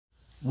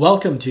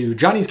Welcome to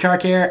Johnny's Car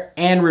Care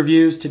and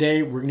Reviews.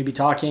 Today we're going to be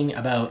talking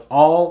about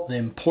all the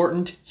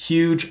important,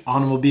 huge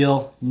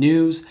automobile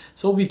news.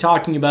 So we'll be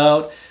talking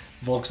about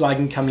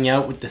Volkswagen coming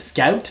out with the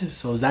Scout.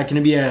 So is that going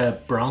to be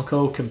a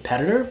Bronco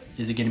competitor?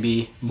 Is it going to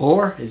be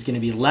more? Is it going to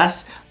be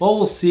less? Well,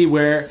 we'll see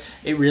where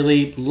it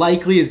really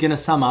likely is going to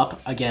sum up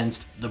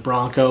against the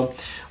Bronco.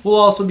 We'll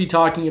also be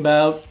talking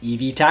about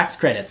EV tax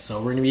credits.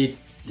 So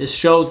this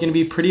show is going to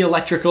be pretty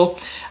electrical.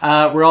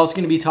 We're also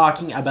going to be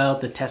talking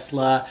about the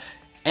Tesla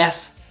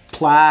S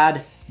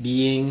Plaid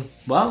being,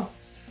 well,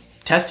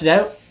 tested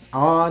out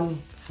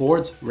on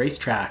Ford's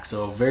racetrack.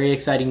 So very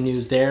exciting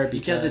news there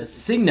because it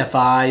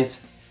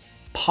signifies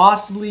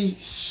possibly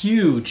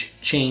huge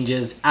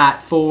changes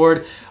at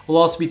Ford. We'll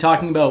also be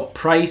talking about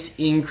price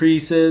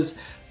increases,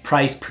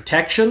 price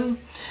protection.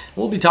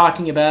 We'll be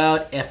talking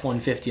about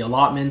F-150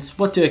 allotments,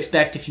 what to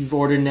expect if you've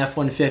ordered an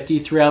F-150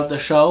 throughout the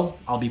show.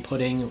 I'll be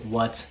putting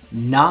what's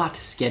not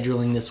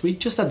scheduling this week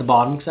just at the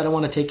bottom because I don't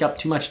want to take up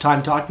too much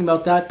time talking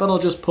about that, but I'll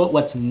just put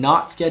what's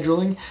not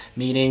scheduling,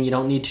 meaning you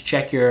don't need to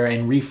check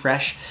and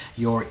refresh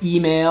your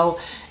email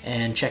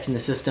and check in the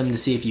system to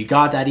see if you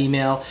got that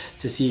email,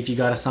 to see if you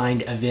got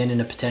assigned a VIN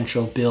in a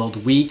potential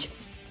build week.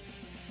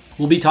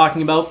 We'll be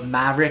talking about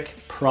Maverick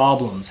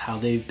problems, how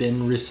they've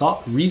been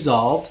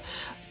resolved.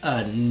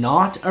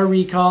 Not a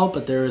recall,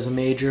 but there was a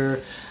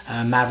major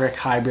Maverick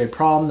hybrid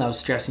problem that was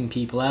stressing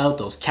people out,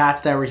 those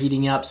cats that were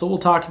heating up. So we'll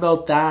talk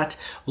about that.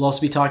 We'll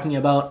also be talking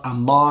about a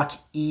Mach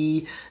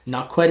E,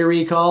 not quite a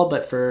recall,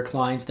 but for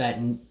clients that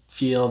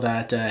feel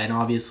that, and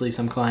obviously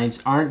some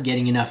clients aren't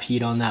getting enough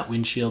heat on that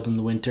windshield in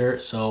the winter.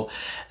 So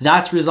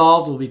that's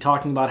resolved. We'll be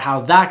talking about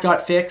how that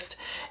got fixed.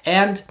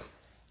 And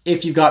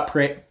if you've got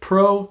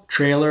Pro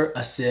Trailer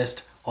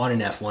Assist on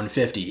an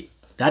F-150.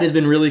 That has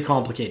been really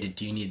complicated.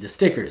 Do you need the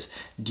stickers?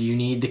 Do you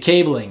need the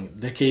cabling?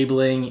 The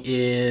cabling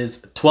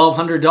is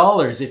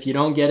 $1,200 if you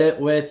don't get it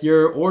with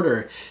your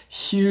order.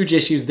 Huge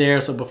issues there.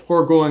 So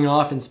before going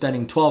off and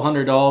spending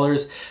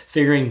 $1,200,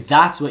 figuring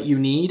that's what you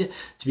need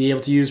to be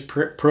able to use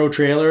Pro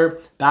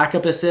Trailer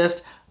Backup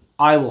Assist,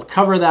 I will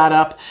cover that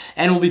up,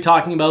 and we'll be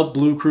talking about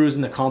Blue Cruise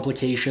and the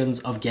complications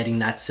of getting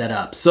that set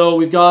up. So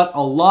we've got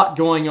a lot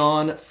going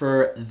on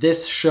for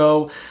this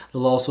show.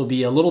 There'll also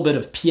be a little bit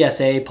of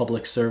PSA,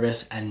 public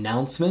service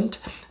announcement,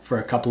 for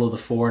a couple of the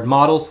Ford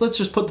models. Let's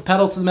just put the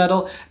pedal to the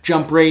metal,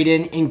 jump right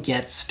in, and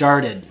get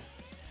started.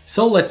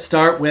 So let's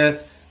start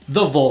with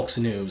the Volks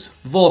news.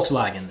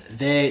 Volkswagen,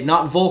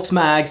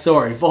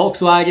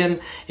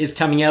 Volkswagen is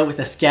coming out with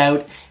a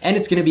Scout, and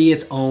it's going to be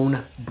its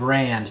own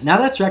brand. Now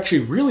that's actually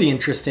really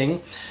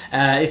interesting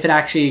if it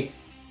actually,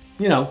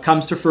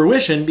 comes to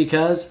fruition,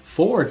 because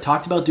Ford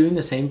talked about doing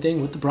the same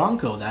thing with the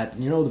Bronco.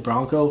 The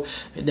Bronco,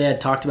 they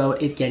had talked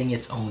about it getting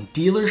its own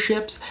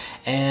dealerships,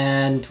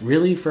 and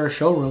really for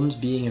showrooms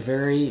being a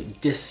very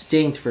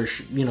distinct for,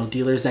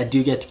 dealers that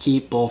do get to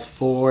keep both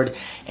Ford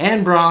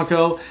and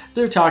Bronco.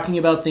 They're talking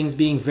about things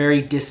being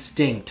very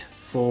distinct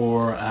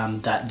for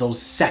those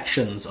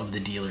sections of the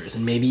dealers,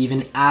 and maybe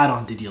even add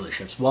on to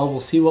dealerships. Well, we'll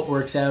see what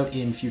works out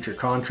in future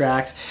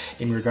contracts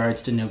in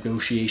regards to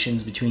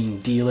negotiations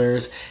between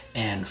dealers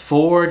and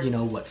Ford,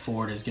 what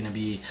Ford is going to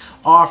be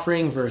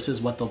offering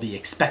versus what they'll be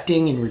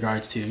expecting in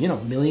regards to,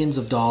 millions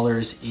of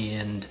dollars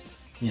in,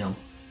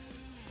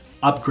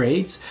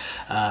 upgrades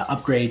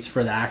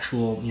for the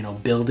actual,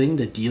 building,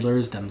 the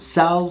dealers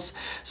themselves.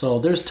 So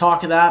there's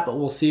talk of that, but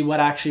we'll see what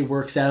actually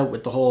works out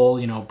with the whole,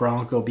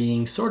 Bronco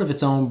being sort of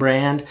its own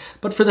brand.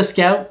 But for the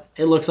Scout,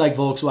 it looks like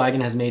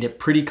Volkswagen has made it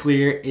pretty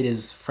clear it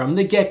is from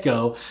the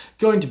get-go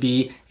going to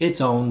be its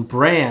own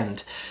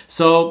brand.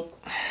 So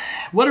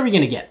what are we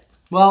going to get?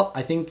 Well,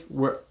 I think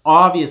we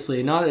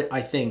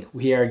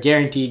are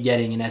guaranteed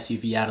getting an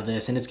SUV out of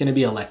this, and it's going to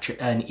be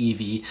an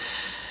EV,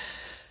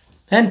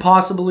 and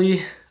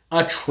possibly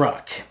a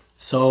truck.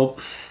 So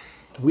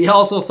we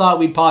also thought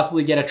we'd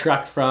possibly get a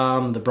truck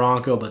from the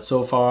Bronco, but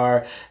so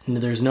far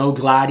there's no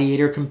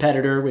Gladiator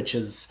competitor, which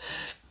is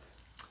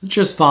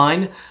just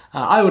fine.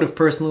 I would have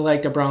personally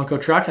liked a Bronco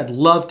truck. I'd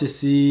love to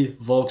see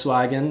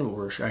Volkswagen,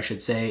 or I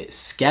should say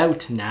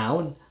Scout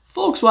now.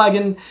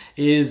 Volkswagen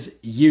is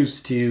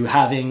used to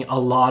having a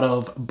lot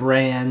of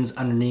brands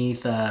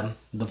underneath the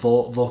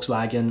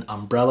Volkswagen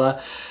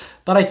umbrella,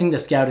 but I think the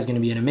Scout is going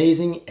to be an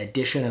amazing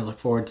addition. I look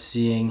forward to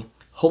seeing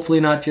hopefully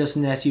not just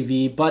an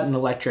SUV, but an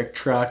electric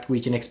truck. We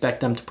can expect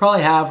them to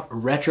probably have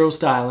retro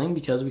styling,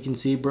 because we can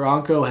see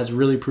Bronco has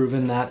really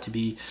proven that to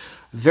be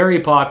very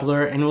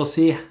popular, and we'll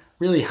see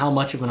really how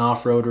much of an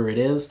off-roader it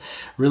is.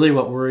 Really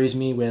what worries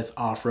me with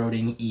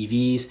off-roading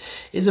EVs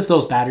is if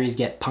those batteries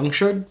get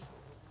punctured,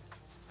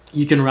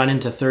 you can run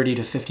into $30,000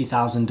 to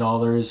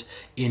 $50,000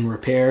 in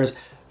repairs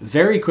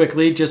very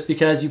quickly just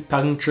because you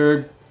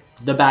punctured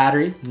the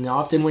battery. And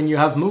often when you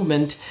have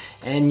movement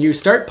and you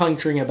start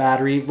puncturing a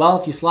battery, well,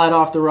 if you slide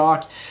off the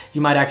rock,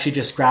 you might actually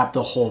just scrap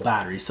the whole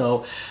battery.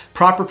 So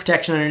proper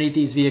protection underneath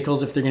these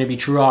vehicles, if they're going to be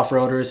true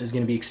off-roaders, is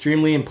going to be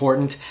extremely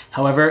important.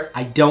 However,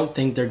 I don't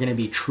think they're going to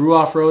be true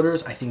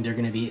off-roaders. I think they're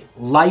going to be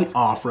light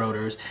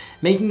off-roaders,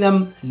 making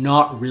them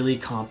not really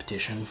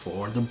competition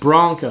for the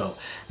Bronco.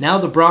 Now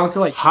the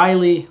Bronco, I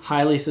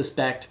highly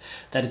suspect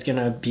that it's going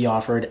to be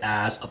offered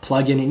as a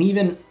plug-in and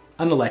even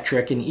an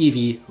electric and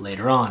EV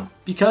later on,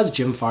 because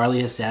Jim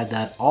Farley has said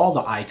that all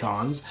the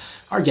icons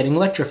are getting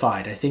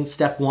electrified. I think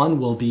step one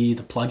will be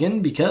the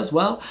plug-in because,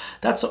 well,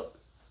 that's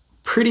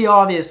pretty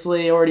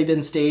obviously already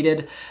been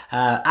stated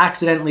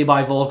accidentally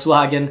by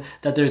Volkswagen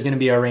that there's going to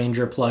be a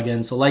Ranger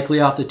plug-in, so likely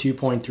off the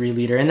 2.3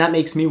 liter, and that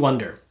makes me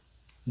wonder.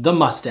 The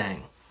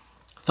Mustang.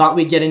 Thought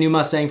we'd get a new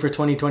Mustang for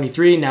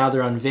 2023, now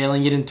they're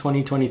unveiling it in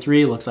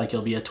 2023, looks like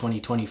it'll be a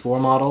 2024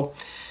 model.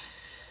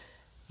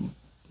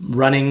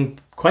 Running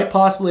quite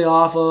possibly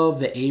off of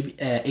the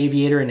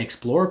Aviator and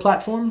Explorer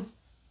platform,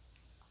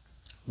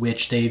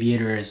 which the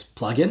Aviator is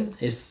plug-in.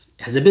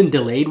 Has it been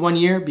delayed 1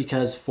 year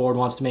because Ford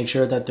wants to make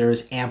sure that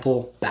there's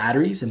ample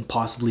batteries and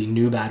possibly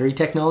new battery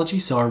technology?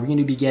 So are we going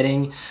to be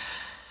getting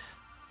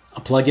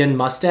a plug-in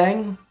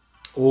Mustang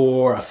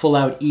or a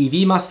full-out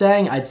EV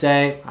Mustang? I'd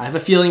say I have a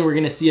feeling we're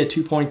going to see a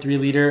 2.3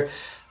 liter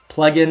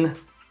plug-in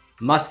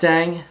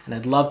Mustang, and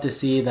I'd love to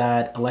see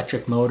that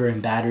electric motor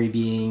and battery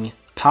being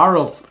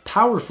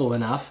powerful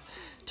enough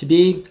to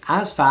be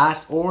as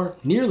fast or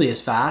nearly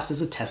as fast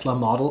as a Tesla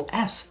Model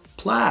S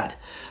Plaid,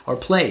 or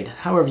Plaid,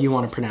 however you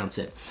want to pronounce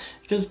it,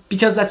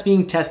 because that's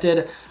being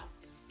tested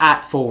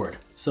at Ford.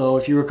 So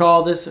if you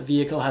recall, this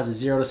vehicle has a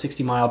 0 to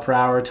 60 mile per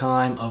hour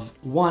time of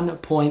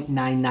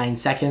 1.99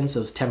 seconds,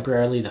 so it's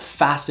temporarily the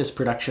fastest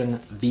production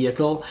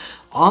vehicle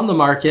on the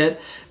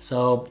market.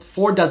 So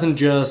Ford doesn't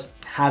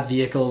just have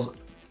vehicles,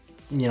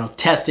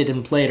 tested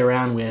and played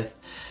around with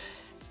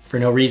for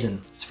no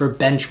reason. It's for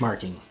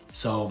benchmarking.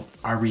 So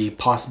are we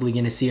possibly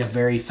going to see a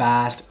very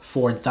fast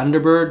Ford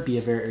Thunderbird be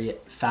a very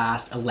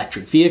fast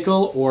electric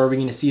vehicle, or are we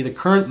going to see the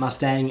current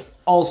Mustang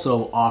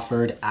also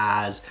offered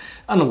as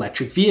an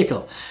electric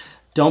vehicle?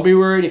 Don't be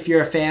worried if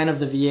you're a fan of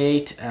the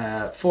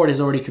V8. Ford has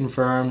already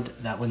confirmed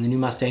that when the new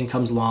Mustang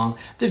comes along,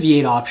 the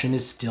V8 option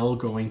is still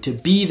going to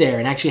be there.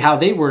 And actually how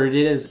they worded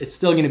it is it's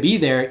still going to be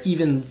there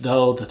even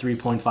though the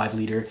 3.5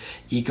 liter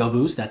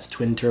EcoBoost, that's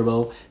twin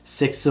turbo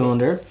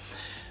 6-cylinder,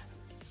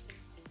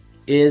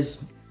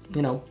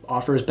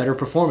 offers better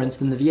performance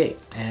than the V8.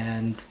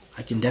 And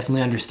I can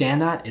definitely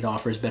understand that. It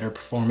offers better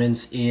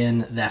performance in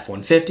the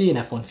F150. An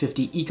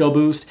F150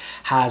 EcoBoost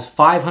has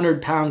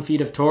 500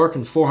 pound-feet of torque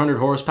and 400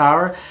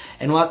 horsepower.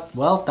 And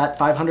that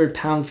 500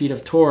 pound-feet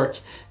of torque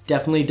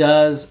definitely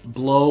does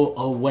blow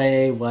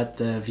away what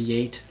the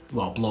V8,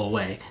 blow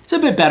away. It's a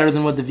bit better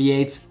than what the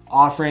V8's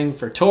offering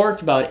for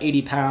torque, about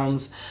 80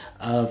 pounds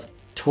of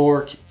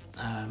torque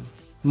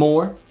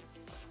more.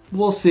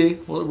 We'll see.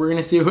 We're going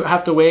to see. We'll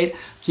have to wait.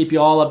 Keep you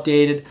all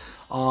updated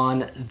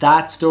on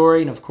that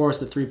story. And of course,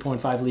 the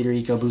 3.5 liter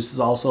EcoBoost is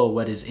also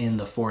what is in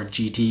the Ford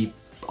GT,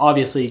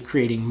 obviously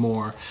creating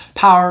more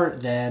power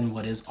than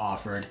what is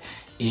offered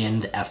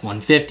in the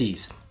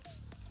F150s.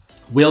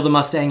 Will the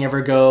Mustang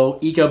ever go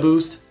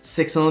EcoBoost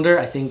 6-cylinder?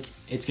 I think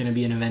it's going to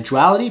be an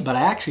eventuality, but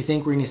I actually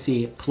think we're going to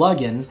see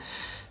plug-in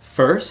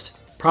first.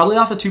 Probably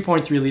off a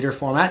 2.3 liter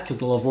format because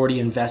they'll have already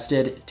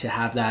invested to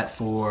have that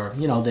for,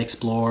 the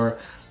Explorer,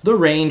 the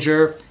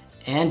Ranger,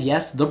 and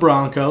yes, the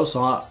Bronco.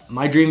 So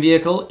my dream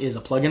vehicle is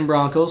a plug-in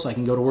Bronco, so I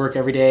can go to work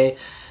every day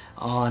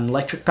on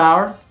electric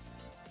power.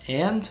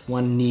 And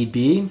when need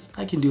be,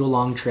 I can do a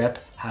long trip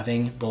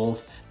having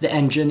both the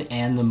engine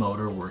and the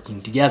motor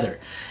working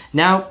together.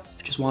 Now,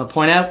 I just want to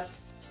point out,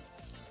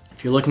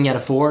 if you're looking at a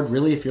Ford,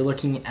 really if you're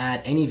looking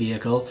at any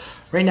vehicle,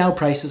 right now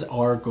prices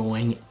are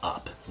going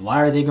up.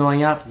 Why are they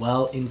going up?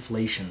 Well,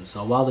 inflation.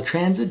 So while the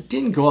Transit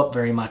didn't go up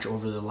very much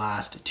over the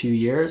last 2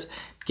 years,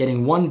 it's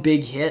getting one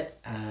big hit,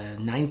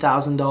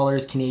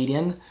 $9,000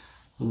 Canadian,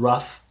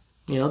 rough,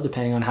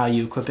 depending on how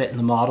you equip it in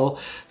the model.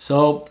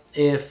 So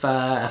if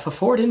a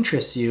Ford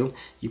interests you,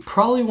 you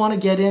probably want to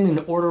get in and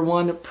order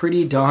one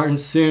pretty darn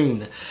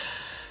soon.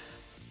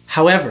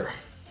 However,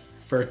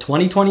 for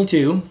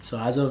 2022, so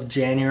as of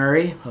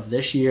January of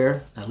this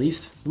year, at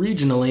least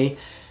regionally,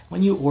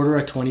 when you order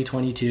a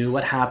 2022,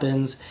 what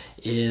happens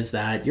is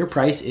that your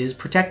price is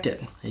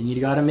protected, and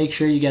you got to make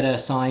sure you get a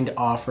signed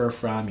offer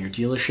from your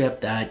dealership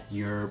that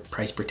you're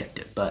price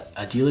protected. But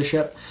a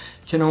dealership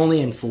can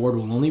only, and Ford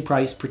will only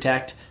price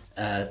protect,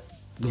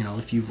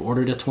 if you've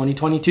ordered a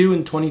 2022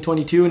 in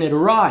 2022 and it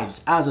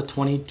arrives as a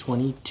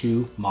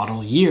 2022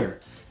 model year,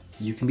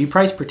 you can be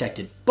price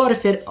protected. But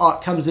if it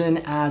comes in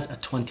as a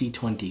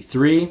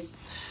 2023,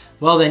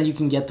 well, then you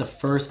can get the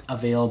first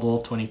available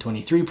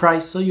 2023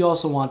 price. So you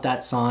also want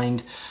that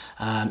signed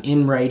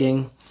in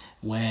writing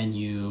when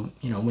you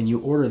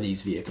order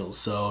these vehicles.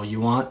 So you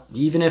want,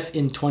 even if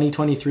in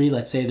 2023,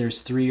 let's say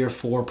there's 3 or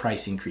 4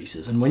 price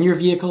increases, and when your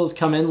vehicles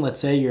come in, let's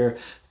say your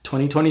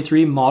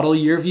 2023 model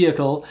year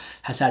vehicle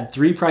has had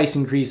 3 price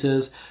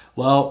increases,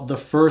 well, the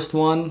first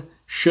one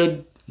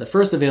should the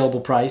first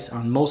available price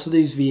on most of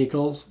these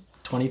vehicles.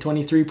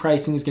 2023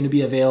 pricing is going to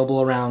be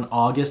available around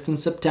August and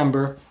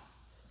September.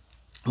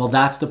 Well,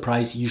 that's the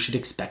price you should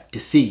expect to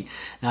see.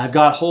 Now, I've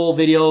got whole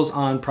videos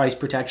on price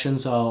protection,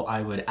 so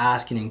I would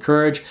ask and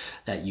encourage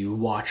that you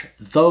watch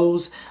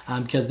those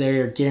because they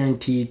are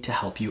guaranteed to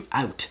help you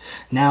out.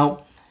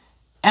 Now,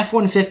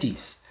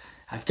 F-150s.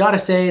 I've got to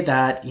say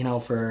that, you know,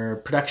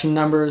 for production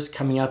numbers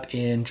coming up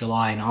in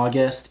July and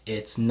August,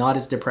 it's not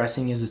as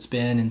depressing as it's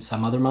been in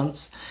some other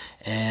months.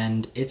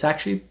 And it's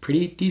actually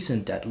pretty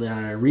decent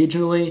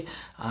regionally.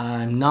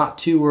 I'm not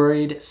too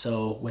worried.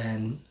 So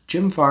when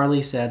Jim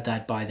Farley said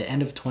that by the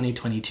end of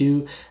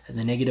 2022,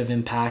 the negative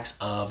impacts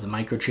of the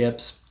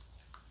microchips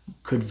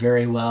could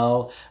very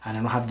well, I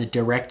don't have the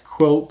direct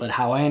quote, but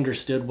how I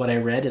understood what I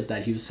read is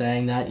that he was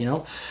saying that, you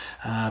know,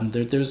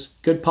 there's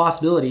good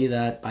possibility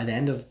that by the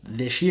end of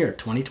this year,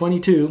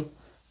 2022,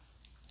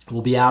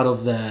 we'll be out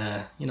of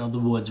the, you know, the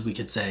woods, we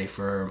could say,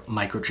 for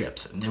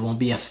microchips. And they won't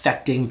be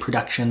affecting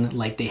production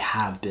like they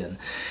have been.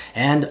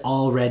 And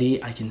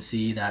already I can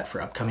see that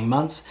for upcoming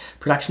months,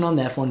 production on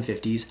the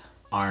F-150s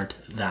aren't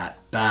that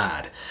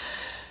bad.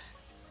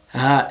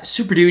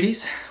 Super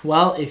Duties.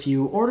 Well, if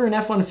you order an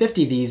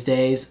F-150 these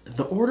days,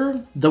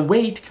 the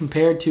weight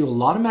compared to a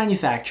lot of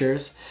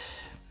manufacturers,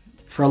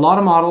 for a lot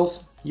of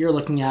models, you're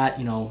looking at,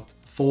 you know,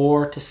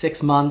 4 to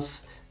 6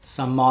 months.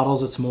 Some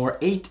models it's more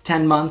 8 to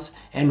 10 months,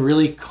 and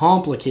really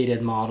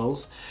complicated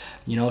models,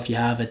 you know, if you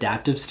have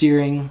adaptive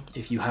steering,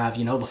 if you have,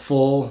 you know, the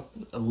full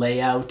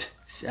layout,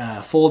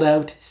 fold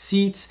out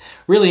seats,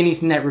 really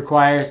anything that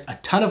requires a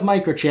ton of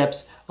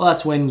microchips, well,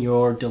 that's when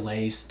your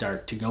delays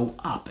start to go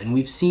up. And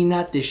we've seen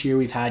that this year.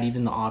 We've had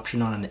even the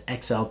option on an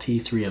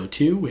XLT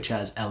 302, which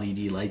has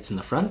LED lights in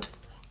the front.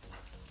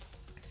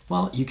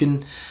 Well, you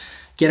can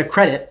get a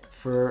credit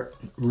for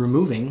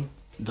removing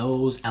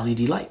those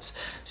LED lights.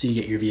 So you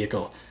get your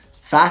vehicle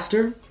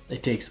faster.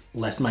 It takes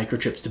less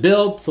microchips to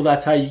build. So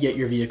that's how you get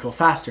your vehicle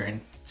faster.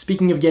 And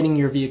speaking of getting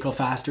your vehicle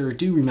faster,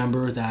 do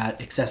remember that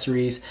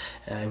accessories,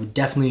 I would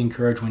definitely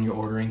encourage when you're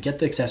ordering, get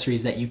the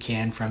accessories that you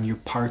can from your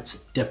parts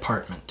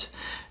department.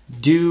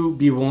 Do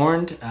be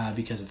warned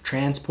because of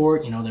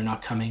transport, you know, they're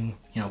not coming,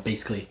 you know,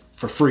 basically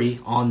for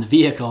free on the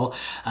vehicle.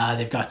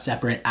 They've got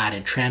separate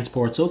added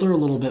transport, so they're a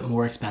little bit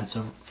more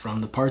expensive from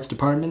the parts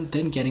department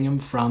than getting them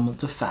from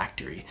the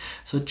factory.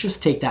 So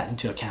just take that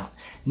into account.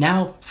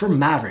 Now for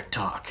Maverick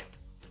talk.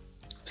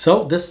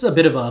 So this is a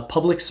bit of a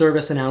public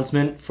service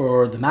announcement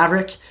for the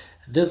Maverick.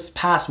 This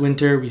past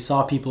winter, we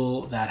saw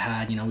people that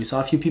had, you know, we saw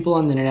a few people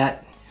on the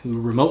internet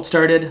who remote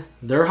started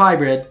their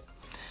hybrid,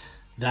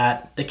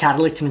 that the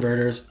catalytic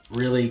converters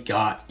really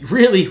got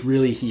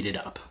really heated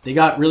up. They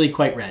got really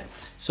quite red.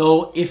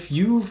 So if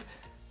you've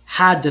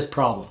had this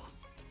problem,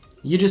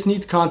 you just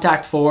need to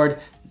contact Ford.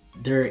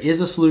 There is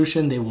a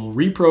solution. They will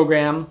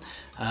reprogram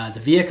the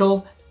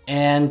vehicle,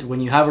 and when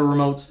you have a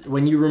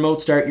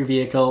remote start your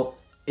vehicle,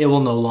 it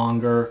will no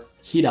longer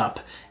heat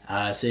up.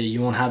 So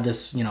you won't have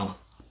this, you know,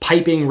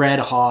 piping red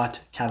hot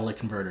catalytic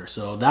converter.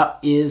 So that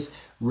is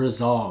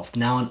resolved.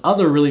 Now, in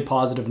other really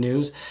positive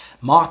news,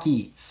 Mach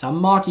E. Some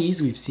Mach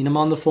E's, we've seen them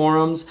on the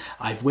forums.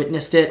 I've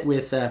witnessed it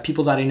with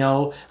people that I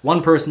know.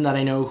 One person that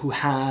I know who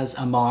has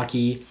a Mach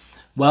E.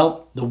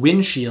 Well, the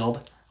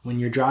windshield, when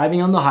you're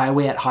driving on the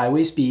highway at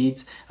highway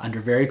speeds under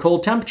very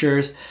cold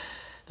temperatures,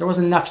 there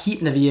wasn't enough heat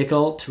in the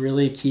vehicle to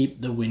really keep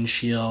the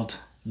windshield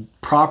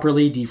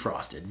properly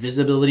defrosted.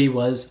 Visibility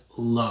was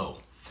low.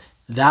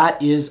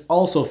 That is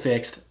also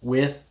fixed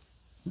with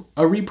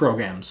a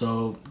reprogram.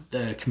 So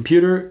the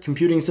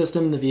computing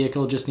system in the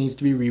vehicle just needs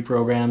to be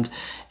reprogrammed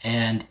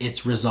and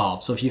it's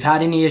resolved. So if you've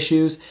had any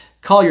issues,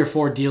 call your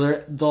Ford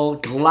dealer. They'll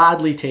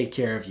gladly take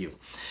care of you.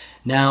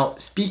 Now,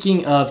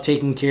 speaking of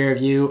taking care of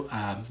you,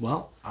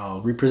 well,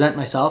 I'll represent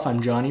myself.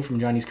 I'm Johnny from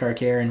Johnny's Car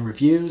Care and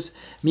Reviews.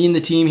 Me and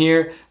the team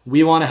here,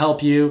 we want to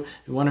help you.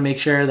 We want to make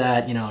sure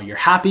that, you know, you're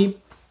happy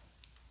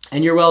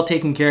and you're well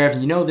taken care of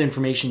and you know the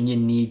information you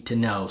need to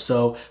know.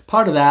 So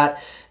part of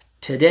that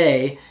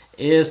today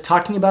is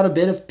talking about a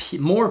bit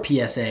of more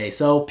PSA.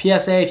 So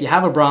PSA, if you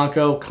have a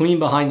Bronco, clean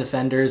behind the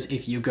fenders.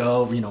 If you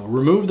go, you know,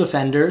 remove the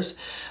fenders,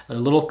 the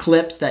little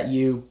clips that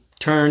you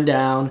turn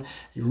down,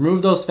 you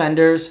remove those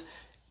fenders,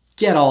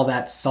 get all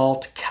that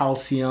salt,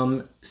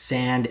 calcium,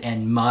 sand,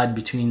 and mud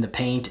between the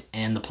paint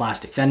and the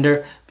plastic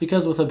fender,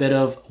 because with a bit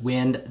of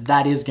wind,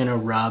 that is gonna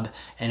rub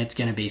and it's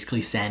gonna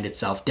basically sand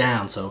itself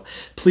down. So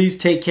please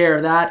take care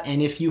of that.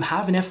 And if you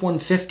have an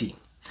F-150,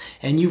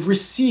 and you've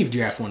received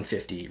your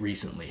F-150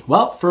 recently,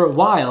 well, for a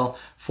while,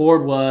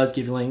 Ford was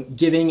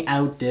giving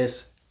out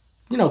this,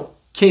 you know,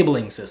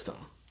 cabling system.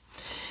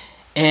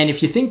 And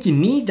if you think you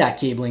need that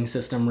cabling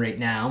system right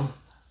now,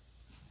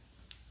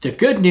 the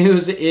good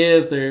news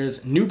is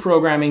there's new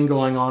programming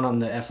going on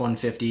the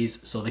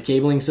F-150s. So the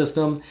cabling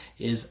system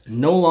is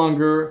no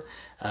longer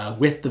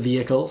with the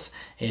vehicles.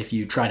 If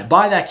you try to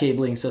buy that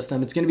cabling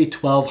system, it's going to be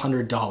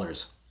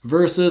 $1,200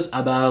 versus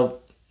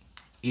about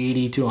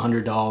 $80 to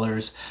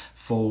 $100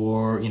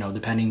 for, you know,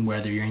 depending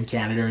whether you're in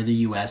Canada or the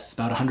US,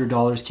 about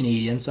 $100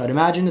 Canadian. So I'd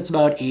imagine it's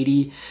about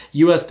 $80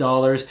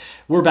 US.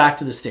 We're back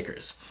to the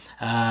stickers.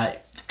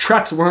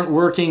 Trucks weren't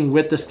working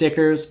with the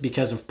stickers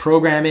because of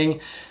programming.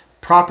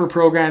 Proper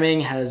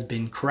programming has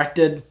been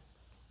corrected.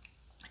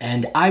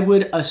 And I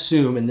would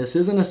assume, and this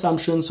is an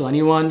assumption, so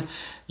anyone,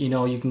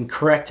 you can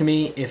correct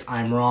me if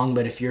I'm wrong,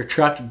 but if your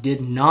truck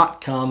did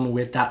not come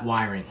with that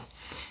wiring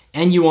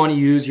and you want to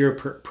use your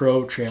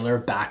Pro Trailer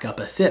Backup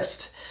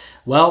Assist,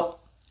 well,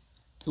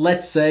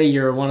 let's say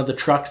you're one of the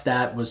trucks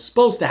that was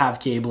supposed to have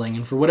cabling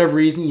and for whatever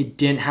reason you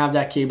didn't have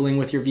that cabling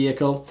with your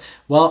vehicle.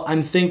 Well,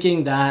 I'm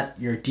thinking that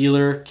your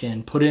dealer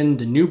can put in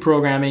the new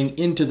programming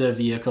into the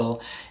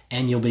vehicle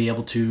and you'll be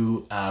able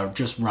to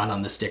just run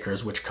on the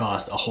stickers, which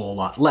cost a whole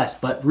lot less.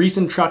 But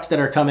recent trucks that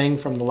are coming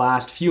from the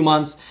last few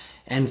months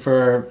and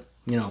for,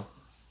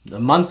 the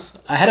months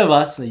ahead of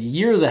us, the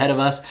years ahead of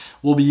us,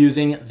 we'll be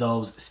using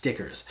those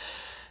stickers.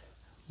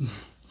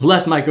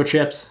 Less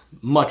microchips,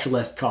 much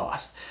less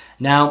cost.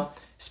 Now,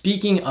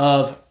 speaking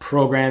of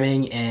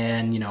programming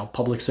and,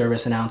 public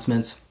service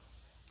announcements,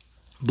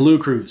 Blue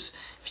Cruise.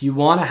 If you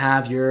want to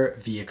have your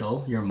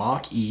vehicle, your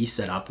Mach E,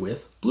 set up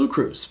with Blue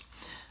Cruise,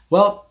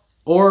 well,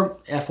 or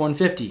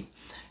F150,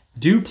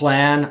 do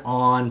plan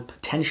on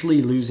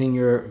potentially losing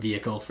your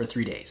vehicle for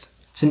 3 days.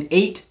 It's an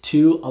 8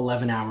 to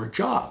 11 hour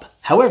job.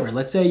 However,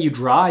 let's say you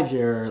drive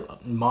your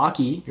Mach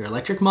E, your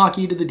electric Mach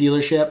E to the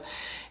dealership,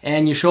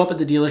 and you show up at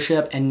the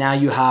dealership and now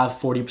you have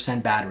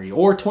 40% battery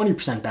or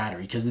 20%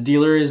 battery because the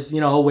dealer is,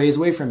 a ways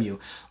away from you.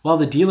 Well,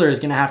 the dealer is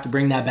going to have to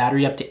bring that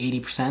battery up to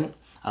 80%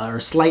 or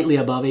slightly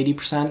above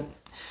 80%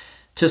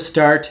 to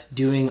start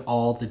doing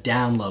all the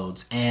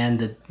downloads.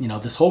 And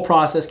this whole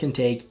process can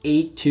take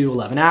 8 to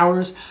 11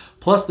 hours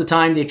plus the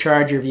time they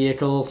charge your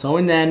vehicle. So,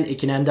 and then it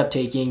can end up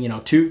taking,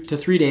 2 to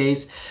 3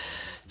 days.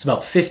 It's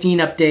about 15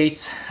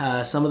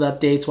 updates. Some of the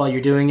updates while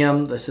you're doing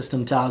them, the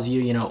system tells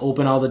you,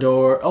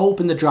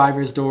 open the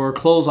driver's door,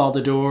 close all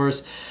the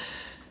doors.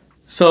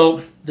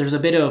 So there's a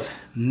bit of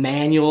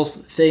manual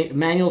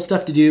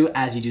stuff to do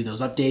as you do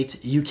those updates.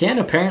 You can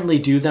apparently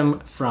do them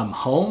from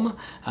home,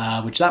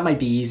 which that might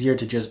be easier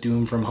to just do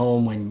them from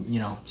home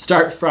when,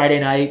 start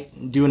Friday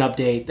night, do an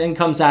update, then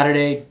come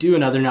Saturday, do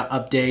another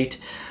update.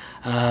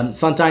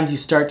 Sometimes you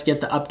start to get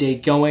the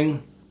update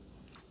going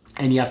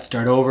and you have to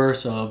start over.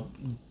 So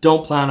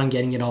don't plan on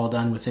getting it all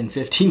done within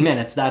 15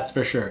 minutes, that's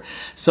for sure.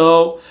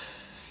 So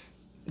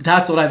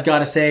that's what I've got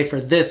to say for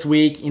this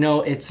week.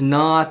 It's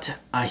not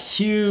a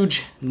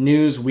huge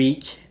news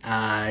week.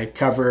 I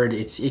covered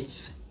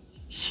it's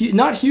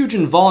not huge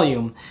in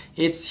volume.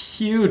 It's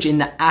huge in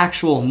the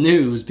actual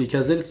news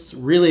because it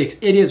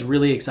is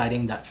really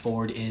exciting that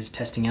Ford is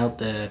testing out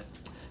the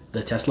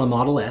Tesla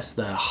Model S,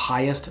 the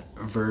highest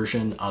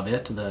version of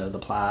it, the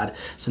Plaid.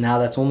 So now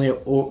that's only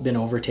been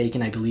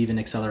overtaken, I believe, in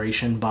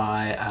acceleration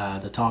by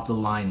the top of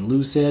the line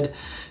Lucid.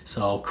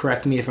 So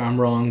correct me if I'm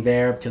wrong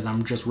there because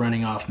I'm just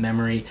running off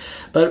memory.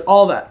 But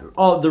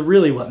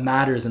really what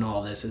matters in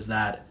all this is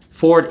that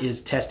Ford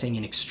is testing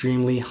an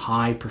extremely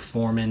high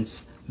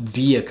performance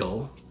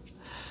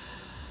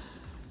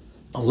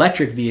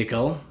electric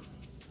vehicle,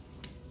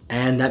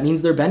 and that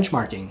means they're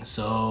benchmarking.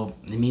 So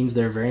it means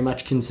they're very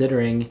much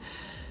considering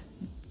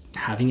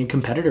having a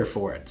competitor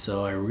for it.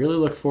 So I really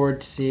look forward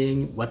to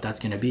seeing what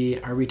that's going to be.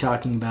 Are we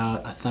talking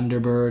about a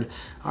Thunderbird?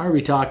 Are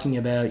we talking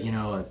about,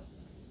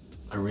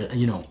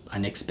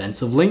 an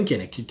expensive Lincoln?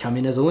 It could come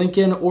in as a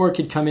Lincoln or it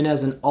could come in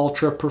as an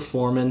ultra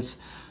performance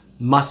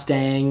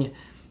Mustang,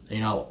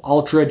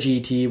 Ultra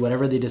GT,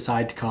 whatever they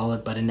decide to call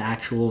it, but an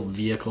actual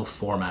vehicle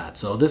format.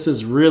 So this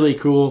is really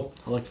cool.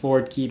 I look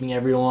forward to keeping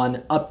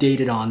everyone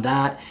updated on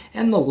that.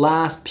 And the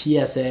last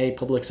PSA,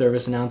 public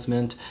service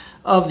announcement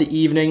of the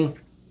evening.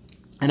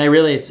 And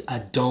it's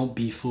don't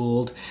be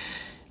fooled.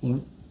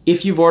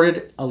 If you've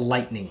ordered a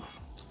Lightning,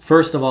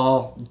 first of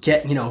all,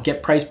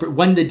 get price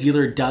when the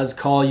dealer does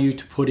call you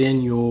to put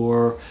in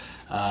your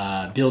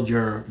build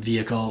your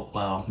vehicle.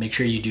 Well, make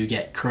sure you do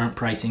get current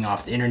pricing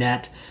off the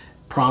internet.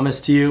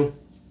 Promise to you.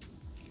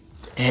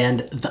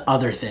 And the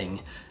other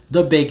thing,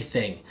 the big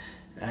thing,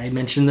 I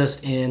mentioned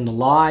this in the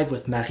live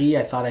with Marie.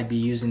 I thought I'd be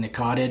using the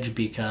Cottage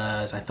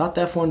because I thought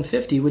the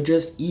F150 would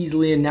just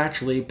easily and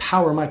naturally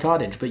power my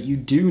Cottage. But you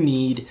do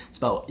need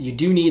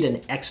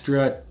an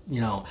extra,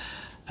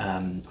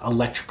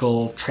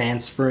 electrical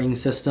transferring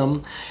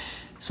system.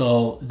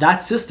 So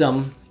that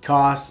system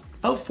costs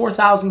about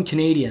 4,000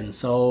 Canadian.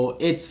 So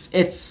it's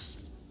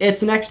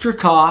an extra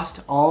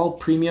cost. All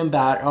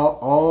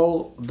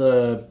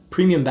the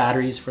premium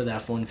batteries for the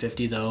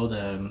F150 though,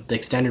 the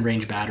extended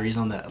range batteries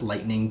on the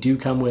Lightning do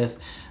come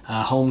with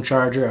a home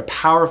charger, a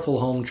powerful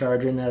home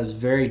charger, and that is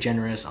very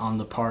generous on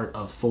the part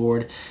of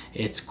Ford.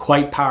 It's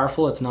quite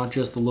powerful. It's not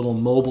just the little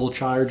mobile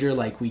charger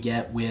like we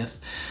get with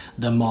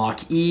the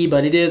Mach E,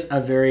 but it is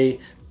a very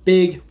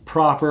big,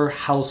 proper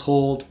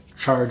household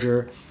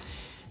charger.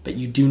 But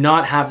you do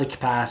not have the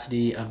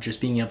capacity of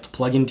just being able to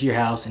plug into your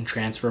house and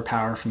transfer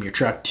power from your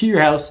truck to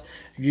your house.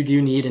 You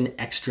do need an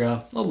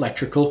extra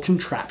electrical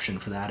contraption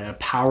for that, a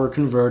power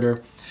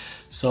converter.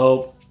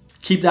 So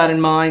keep that in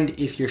mind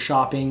if you're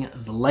shopping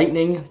the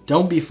Lightning.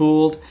 Don't be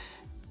fooled.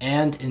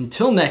 And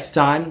until next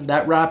time,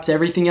 that wraps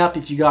everything up.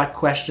 If you got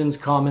questions,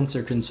 comments,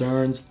 or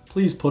concerns,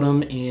 please put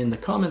them in the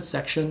comments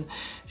section.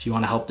 If you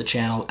want to help the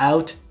channel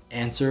out,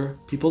 answer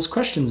people's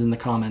questions in the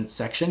comments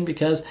section,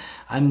 because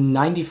I'm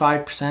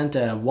 95%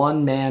 a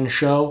one-man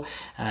show,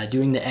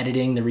 doing the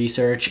editing, the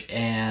research,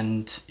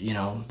 and you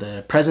know,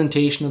 the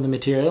presentation of the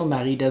material.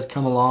 Marie does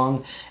come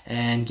along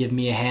and give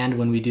me a hand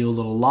when we do a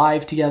little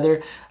live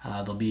together.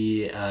 There'll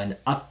be an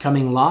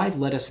upcoming live.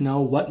 Let us know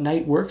what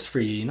night works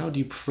for you. You know, do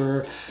you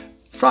prefer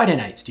Friday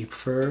nights? Do you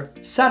prefer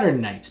Saturday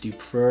nights? Do you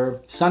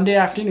prefer Sunday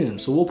afternoon?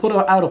 So we'll put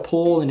out a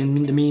poll, and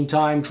in the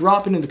meantime,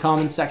 drop it in the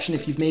comments section.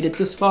 If you've made it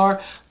this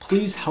far,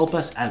 please help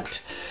us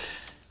out.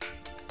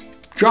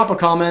 Drop a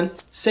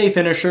comment, say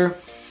finisher,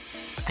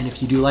 and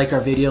if you do like our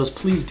videos,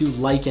 please do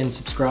like and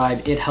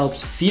subscribe. It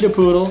helps feed a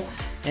poodle,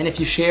 and if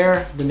you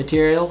share the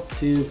material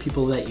to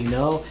people that you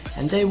know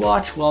and they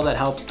watch, well, that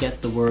helps get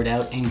the word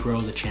out and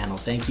grow the channel.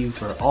 Thank you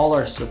for all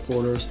our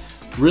supporters.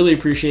 Really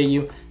appreciate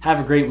you. Have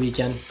a great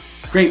weekend.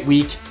 Great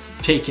week.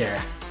 Take care.